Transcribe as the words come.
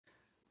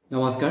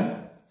নমস্কাৰ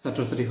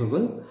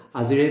ছাত্ৰ-ছাত্ৰীসকল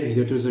আজিৰ এই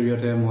ভিডিঅ'টোৰ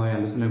জৰিয়তে মই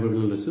আলোচনা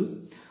কৰিবলৈ লৈছো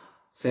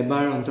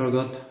সেবাৰ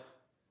অন্তৰ্গত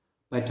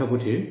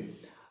পাঠ্যপুথিৰ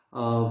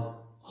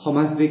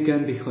সমাজ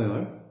বিজ্ঞান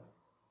বিষয়ৰ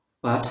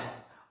পাঠ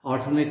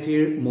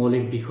অৰ্থনীতিৰ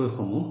মৌলিক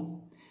বিষয়সমূহ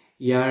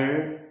ইয়াৰ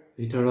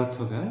ভিতৰত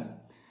থকা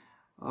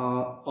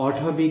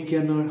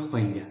অৰ্থবিজ্ঞানৰ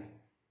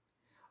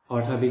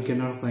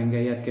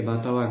সংজ্ঞা ইয়াত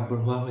কেইবাটাও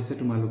আগবঢ়োৱা হৈছে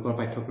তোমালোকৰ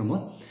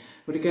পাঠ্যক্ৰমত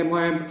গতিকে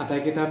মই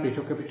আটাইকেইটা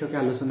পৃথক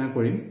আলোচনা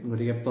কৰিম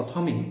গতিকে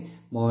প্ৰথমে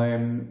মই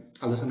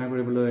আলোচনা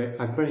কৰিবলৈ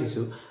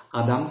আগবাঢ়িছো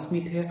আডাম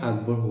স্মিথে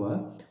আগবঢ়োৱা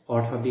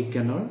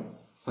অৰ্থবিজ্ঞানৰ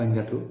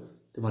সংজ্ঞাটো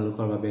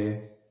তোমালোকৰ বাবে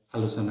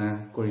আলোচনা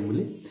কৰিম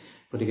বুলি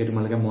গতিকে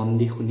তোমালোকে মন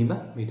দি শুনিবা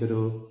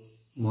ভিডিঅ'টো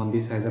মন দি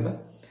চাই যাবা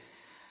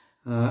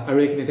আৰু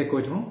এইখিনিতে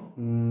কৈ থওঁ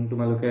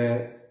তোমালোকে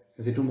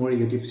যেটো মোৰ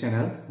ইউটিউব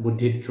চেনেল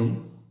বুদ্ধিদ্ৰুম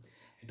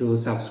এটো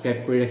সাবস্ক্ৰাইব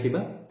কৰি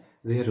ৰাখিবা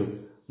যেহেতু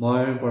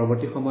মই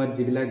পৰৱৰ্তী সময়ত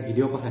যিবিলাক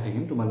ভিডিঅ' পঠাই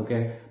থাকিম তোমালোকে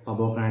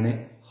পাবৰ কাৰণে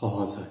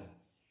সহজ হয়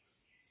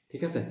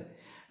ঠিক আছে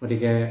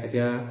গতিকে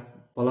এতিয়া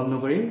পলম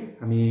নকৰি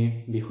আমি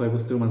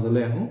বিষয়বস্তুৰ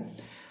মাজলৈ আহো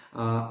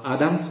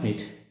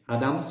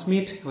আডাম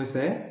স্মিথ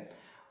হৈছে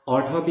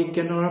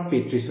অৰ্থবিজ্ঞানৰ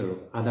পিতৃস্বৰূপ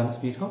আডাম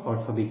স্মিথক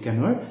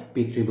অৰ্থবিজ্ঞানৰ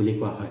পিতৃ বুলি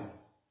কোৱা হয়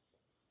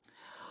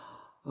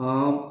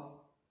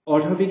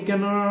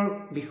অৰ্থবিজ্ঞানৰ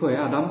বিষয়ে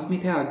আডাম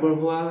স্মিথে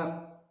আগবঢ়োৱা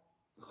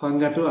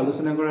সংজ্ঞাটো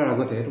আলোচনা কৰাৰ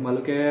আগতে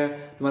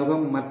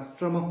তোমালোকক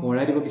মাত্ৰ মই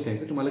সোঁৱৰাই দিব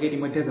বিচাৰিছো তোমালোকে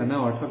ইতিমধ্যে জানা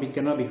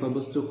অৰ্থবিজ্ঞানৰ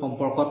বিষয়বস্তু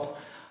সম্পৰ্কত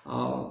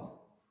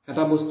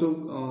এটা বস্তু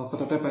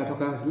সততে পাই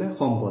থকা হৈছিলে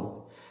সম্পদ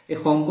এই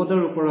সম্পদৰ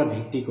ওপৰত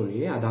ভিত্তি কৰি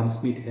আডাম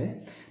স্মিথে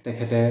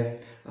তেখেতে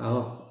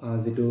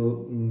যেটো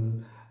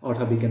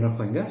অৰ্থবিজ্ঞানৰ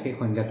সংজ্ঞা সেই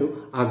সংজ্ঞাটো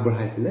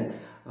আগবঢ়াইছিলে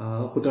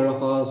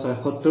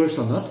 1776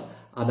 চনত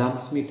আডাম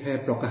স্মিথে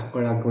প্ৰকাশ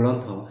কৰা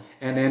গ্ৰন্থ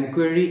An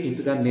Enquiry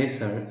into the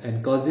Nature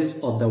and Causes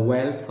of the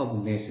Wealth of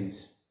Nations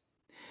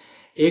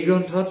এই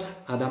গ্ৰন্থত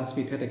আডাম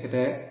স্মিথে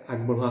তেখেতে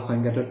আগবঢ়োৱা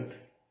সংজ্ঞাটোত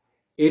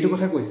এইটো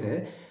কথা কৈছে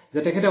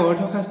যে তেখেতে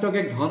অৰ্থশাস্ত্ৰক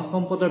এক ধন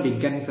সম্পদৰ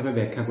বিজ্ঞান হিচাপে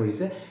ব্যাখ্যা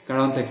কৰিছে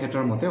কাৰণ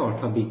তেখেতৰ মতে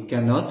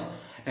অৰ্থবিজ্ঞানত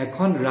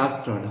এখন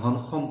ৰাষ্ট্ৰৰ ধন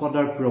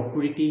সম্পদৰ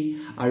প্ৰকৃতি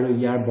আৰু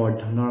ইয়াৰ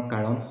বৰ্ধনৰ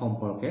কাৰণ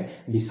সম্পৰ্কে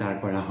বিচাৰ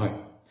কৰা হয়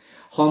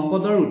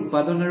সম্পদৰ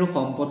উৎপাদন আৰু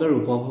সম্পদৰ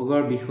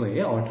উপভোগৰ বিষয়ে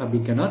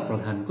অৰ্থবিজ্ঞানত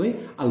প্ৰধানকৈ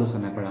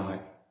আলোচনা কৰা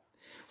হয়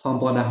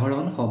সম্পদ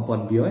আহৰণ সম্পদ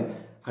ব্যয়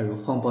আৰু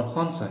সম্পদ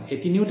সঞ্চয় এই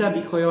তিনিটা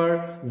বিষয়ৰ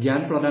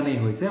জ্ঞান প্ৰদানেই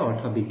হৈছে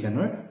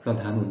অৰ্থবিজ্ঞানৰ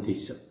প্ৰধান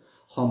উদ্দেশ্য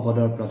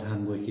সম্পদৰ প্ৰধান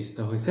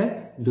বৈশিষ্ট্য হৈছে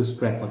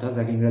দুষ্প্ৰাপ্যতা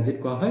যাক ইংৰাজীত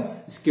কোৱা হয়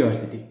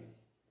স্ক্যাৰচিটি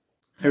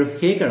আৰু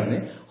সেই কাৰণে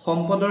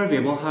সম্পদৰ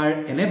ব্যৱহাৰ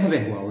এনেভাৱে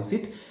হোৱা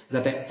উচিত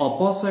যাতে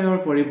অপচয়ৰ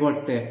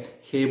পৰিৱৰ্তে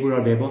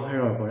সেইবোৰৰ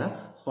ব্যৱহাৰৰ পৰা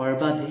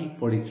সৰ্বাধিক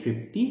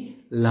পৰিতৃপ্তি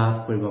লাভ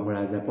কৰিব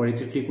পৰা যায়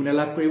পৰিতৃপ্তি কোনে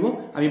লাভ কৰিব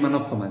আমি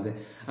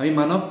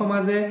মানৱ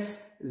সমাজে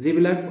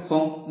যিবিলাক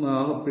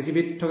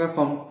পৃথিৱীত থকা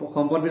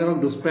সম্পদবিলাকক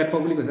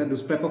দুষ্প্ৰাপ্য বুলি কৈছে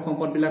দুষ্প্ৰাপ্য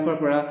সম্পদবিলাকৰ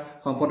পৰা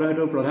সম্পদৰ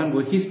হেতু প্ৰধান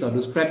বৈশিষ্ট্য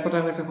দুষ্প্ৰাপ্যতা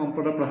হৈছে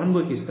সম্পদৰ প্ৰধান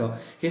বৈশিষ্ট্য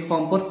সেই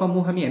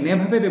সম্পদসমূহ আমি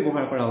এনেভাৱে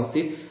ব্যৱহাৰ কৰা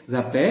উচিত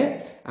যাতে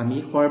আমি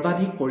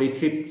সৰ্বাধিক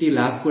পৰিতৃপ্তি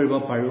লাভ কৰিব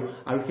পাৰো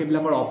আৰু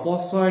সেইবিলাকৰ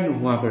অপচয়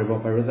নোহোৱা কৰিব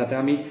পাৰো যাতে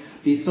আমি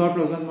পিছৰ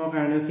প্ৰজন্মৰ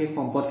কাৰণে সেই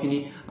সম্পদখিনি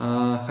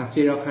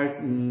সাঁচি ৰখাৰ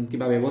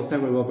কিবা ব্যৱস্থা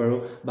কৰিব পাৰো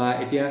বা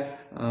এতিয়া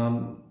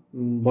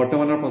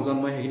বৰ্তমানৰ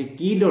প্ৰজন্মই সেইখিনি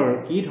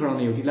কি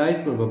ধৰণে ইউটিলাইজ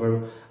কৰিব পাৰো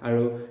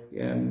আৰু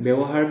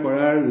ব্যৱহাৰ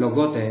কৰাৰ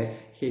লগতে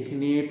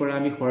সেইখিনিৰ পৰা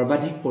আমি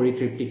সৰ্বাধিক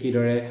পৰিতৃপ্তি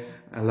কিদৰে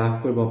লাভ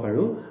কৰিব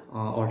পাৰো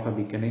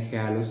অৰ্থবিজ্ঞানে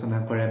সেয়া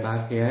আলোচনা কৰে বা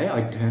সেয়াই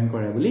অধ্যয়ন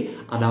কৰে বুলি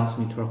আডাম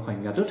স্মিথৰ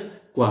সংজ্ঞাটোত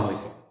কোৱা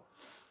হৈছে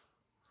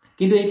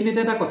কিন্তু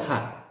এইখিনিতে এটা কথা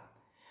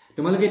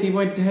তোমালোকে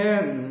ইতিমধ্যে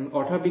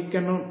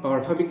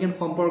অৰ্থবিজ্ঞান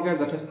সম্পৰ্কে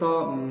যথেষ্ট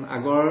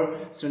আগৰ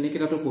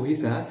শ্ৰেণীকেইটাতো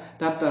পঢ়িছা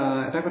তাত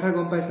এটা কথা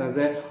গম পাইছা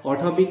যে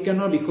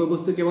অৰ্থবিজ্ঞানৰ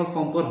বিষয়বস্তু কেৱল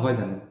সম্পদ হয়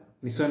জানো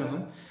নিশ্চয়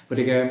নহয়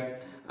গতিকে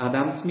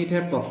আডাম স্মিথে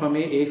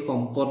প্ৰথমে এই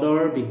সম্পদৰ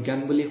বিজ্ঞান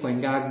বুলি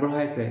সংজ্ঞা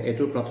আগবঢ়াইছে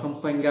এটো প্ৰথম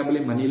সংজ্ঞা বুলি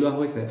মানি লোৱা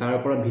হৈছে তাৰ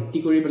ওপৰত ভিত্তি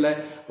কৰি পেলাই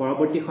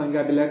পৰৱৰ্তী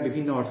সংজ্ঞাবিলাক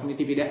বিভিন্ন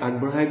অৰ্থনীতিবিদে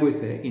আগবঢ়াই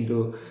গৈছে কিন্তু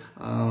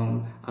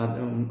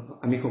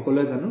আমি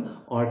সকলোৱে জানো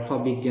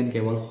অৰ্থবিজ্ঞান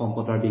কেৱল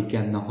সম্পদৰ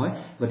বিজ্ঞান নহয়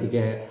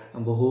গতিকে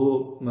বহু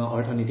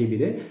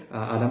অৰ্থনীতিবিদে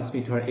আডাম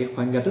স্মিথৰ এই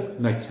সংজ্ঞাটোক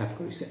নস্যাৎ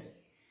কৰিছে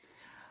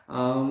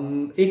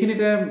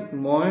এইখিনিতে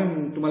মই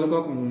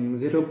তোমালোকক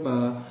যেটো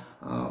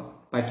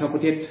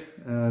পাঠ্যপুথিত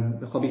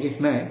সবিশেষ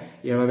নাই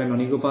ইয়াৰ বাবে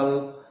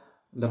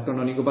ডক্টৰ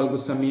ননীগোপাল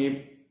গোস্বামী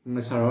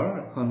ছাৰৰ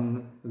এখন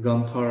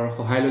গ্ৰন্থৰ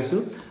সহায় লৈছো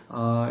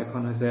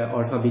এখন হৈছে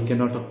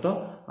অৰ্থবিজ্ঞানৰ তত্ত্ব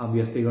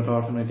ব্যক্তিগত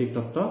অৰ্থনৈতিক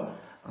তত্ত্ব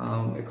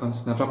এখন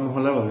স্নাতক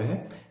মহলাৰ বাবে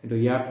কিন্তু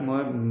ইয়াত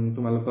মই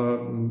তোমালোকৰ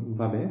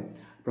বাবে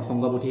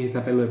প্ৰসংগপুথি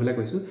হিচাপে লৈ পেলাই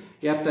কৈছো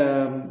ইয়াত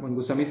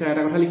গোস্বামী ছাৰে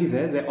এটা কথা লিখিছে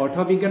যে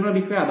অৰ্থবিজ্ঞানৰ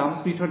বিষয়ে আডাম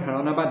স্মিথৰ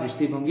ধাৰণা বা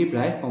দৃষ্টিভংগী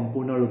প্ৰায়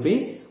সম্পূৰ্ণৰূপে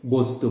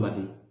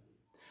বস্তুবাদী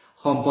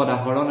সম্পদ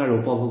আহৰণ আৰু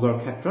উপভোগৰ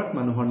ক্ষেত্ৰত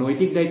মানুহৰ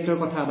নৈতিক দায়িত্বৰ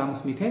কথা আডাম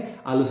স্মিথে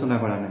আলোচনা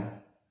কৰা নাই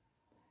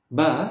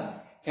বা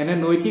এনে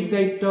নৈতিক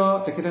দায়িত্ব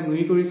তেখেতে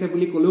নুই কৰিছে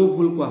বুলি ক'লেও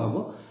ভুল কোৱা হ'ব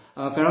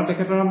কাৰণ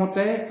তেখেতৰ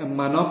মতে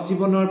মানৱ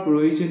জীৱনৰ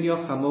প্ৰয়োজনীয়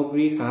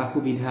সামগ্ৰী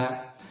সা-সুবিধা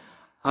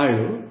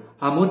আৰু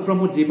আমোদ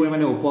প্ৰমোদ যি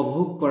পৰিমাণে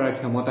উপভোগ কৰাৰ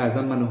ক্ষমতা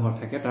এজন মানুহৰ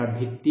থাকে তাৰ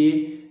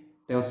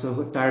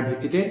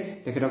ভিত্তিতে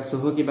তেখেতক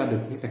চহকী বা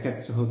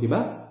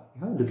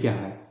দুখীয়া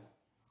হয়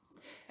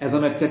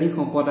এজনৰ অত্যাধিক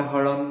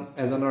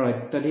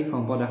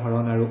সম্পদ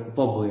আহৰণ আৰু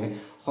উপভোগে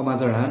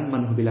সমাজৰ আন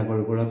মানুহবিলাকৰ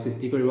ওপৰত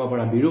সৃষ্টি কৰিব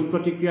পৰা বিৰূপ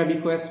প্ৰতিক্ৰিয়াৰ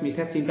বিষয়ে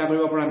স্মিথে চিন্তা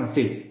কৰিব পৰা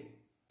নাছিল।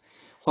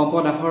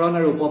 সম্পদ আহৰণ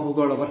আৰু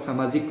উপভোগৰ লগত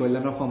সামাজিক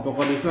কল্যাণৰ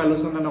সম্পৰ্কৰ বিষয়ে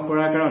আলোচনা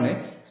নকৰাৰ কাৰণে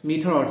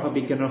স্মিথৰ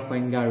অৰ্থবিজ্ঞানৰ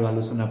সংজ্ঞা আৰু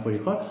আলোচনা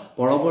পৰিসৰ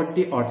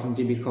পৰৱৰ্তী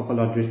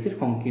অৰ্থনীতিবিদসকলৰ দৃষ্টিত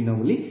সংকীৰ্ণ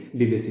বুলি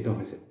বিবেচিত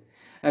হৈছে।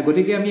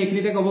 গতিকে আমি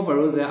এইখিনিতে ক'ব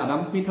পাৰোঁ যে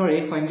আদাম স্মিথৰ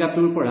এই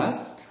সংজ্ঞাটোৰ পৰা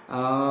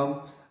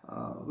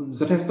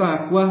যথেষ্ট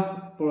আঁকোৱা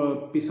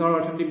পিছৰ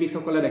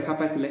অৰ্থনীতিবিদসকলে দেখা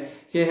পাইছিলে।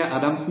 সেয়েহে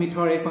আদাম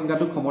স্মিথৰ এই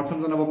সংজ্ঞাটোক সমৰ্থন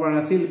জনাব পৰা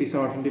নাছিল পিছৰ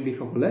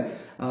অৰ্থনীতিবিদসকলে।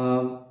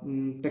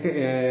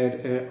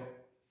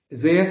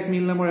 জে.এছ.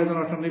 মিল নামৰ এজন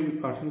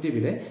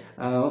অৰ্থনীতিবিদে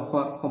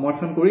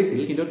সমৰ্থন কৰিছিল,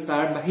 কিন্তু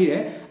তাৰ বাহিৰে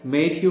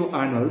মেথিউ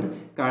আৰ্নল্ড,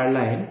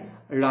 কাৰ্লাইল,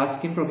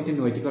 ৰাস্কিন প্ৰভৃতি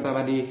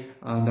নৈতিকতাবাদী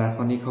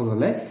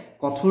দাৰ্শনিকসকলে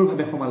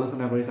কঠোৰভাৱে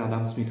সমালোচনা কৰিছে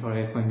আদাম স্মিথৰ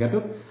এই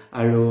সংজ্ঞাটোক।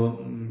 আৰু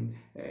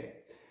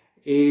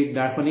এই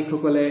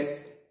দাৰ্শনিকসকলে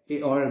এই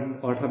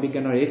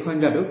অৰ্থবিজ্ঞানৰ এই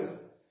সংজ্ঞাটোক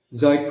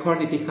যক্ষৰ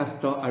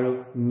নীতিশাস্ত্ৰ আৰু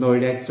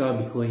নৈৰাজ্যৰ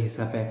বিষয়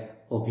হিচাপে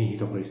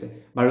অভিহিত কৰিছে।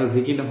 বাৰু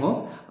যি কি নহওক,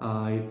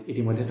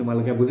 ইতিমধ্যে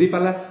তোমালোকে বুজি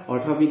পালা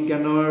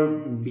অৰ্থবিজ্ঞানৰ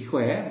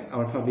বিষয়ে।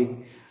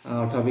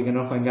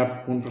 অৰ্থবিজ্ঞানৰ সংজ্ঞা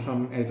পোনপ্ৰথম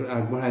এইটো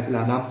আগবঢ়াইছিলে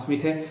আদাম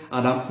স্মিথে।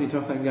 আদাম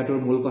স্মিথৰ সংজ্ঞাটোৰ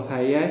মূল কথা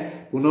এয়াই,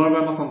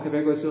 পুনৰবাৰ মই সংক্ষেপে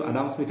কৈছো।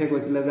 আদাম স্মিথে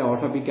কৈছিলে যে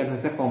অৰ্থবিজ্ঞান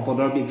হৈছে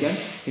সম্পদৰ বিজ্ঞান,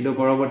 কিন্তু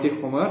পৰৱৰ্তী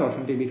সময়ত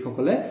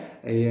অৰ্থনীতিবিদসকলে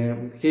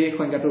সেই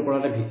সংজ্ঞাটোৰ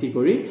ওপৰতে ভিত্তি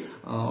কৰি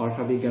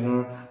অৰ্থবিজ্ঞানৰ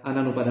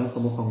আন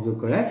উপাদানসমূহ সংযোগ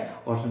কৰাই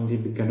অৰ্থনীতি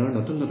বিজ্ঞানৰ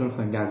নতুন নতুন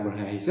সংজ্ঞা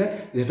আগবঢ়াই আহিছে।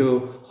 যিহেতু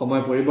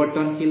সময়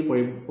পৰিৱৰ্তনশীল,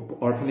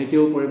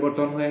 অৰ্থনীতিও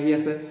পৰিৱৰ্তন হৈ আহি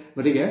আছে,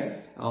 গতিকে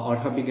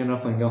অৰ্থবিজ্ঞানৰ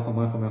সংজ্ঞা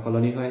সময়ে সময়ে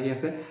সলনি হৈ আহি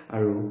আছে।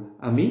 আৰু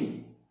আমি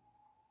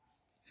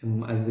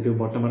যিটো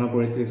বৰ্তমানৰ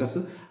পৰিস্থিতিত আছো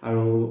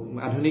আৰু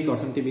আধুনিক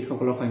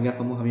অৰ্থনীতিবিদসকলৰ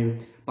সংজ্ঞাসমূহ আমি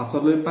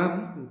পাছলৈ পাম,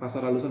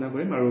 পাছত আলোচনা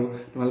কৰিম। আৰু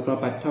তোমালোকৰ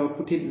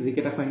পাঠ্যপুথিত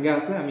যিকেইটা সংজ্ঞা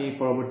আছে আমি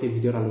পৰৱৰ্তী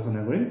ভিডিঅ'ত আলোচনা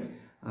কৰিম।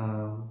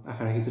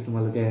 আশা ৰাখিছো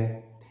তোমালোকে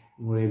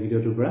মোৰ এই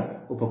ভিডিঅ'টোৰ পৰা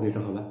উপকৃত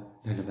হ'বা।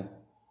 ধন্যবাদ।